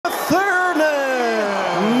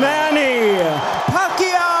Thurman, Manny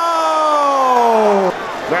Pacquiao.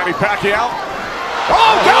 Manny Pacquiao.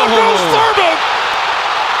 Oh, down goes Thurman!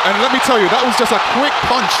 And let me tell you, that was just a quick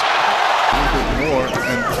punch. A little bit more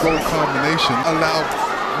and throw combination allowed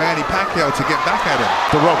Manny Pacquiao to get back at him.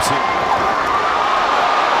 The ropes here.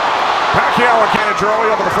 Pacquiao advantage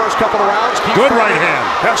early over the first couple of rounds. Good right hand.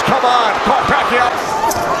 Has come on. Caught Pacquiao.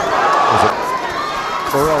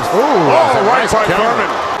 Oh, right by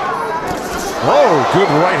Thurman. Oh,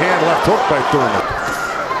 good right hand left hook by Thurman.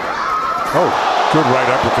 Oh, good right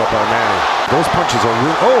uppercut by Manny. Those punches are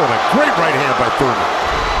real. Oh, and a great right hand by Thurman.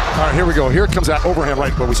 All right, here we go. Here comes that overhand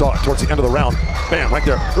right, what we saw towards the end of the round. Bam, right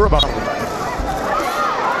there. They're about.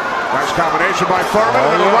 Nice combination by Thurman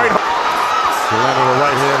and the right hook. He landed a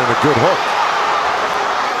right hand and a good hook.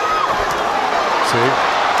 See?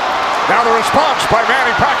 Now the response by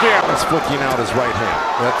Manny Pacquiao. He's flicking out his right hand.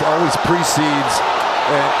 That always precedes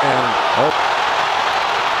and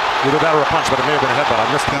either that or a punch, but it may have been a headbutt.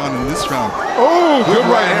 I missed Down in this round. Oh, good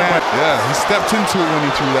right hand. Yeah, he stepped into it when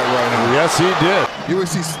he threw that right hand. Yes, he did. You will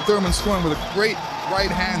see Thurman scoring with a great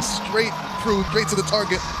right hand, straight through, straight to the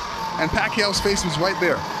target, and Pacquiao's face was right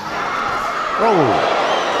there.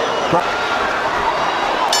 Oh.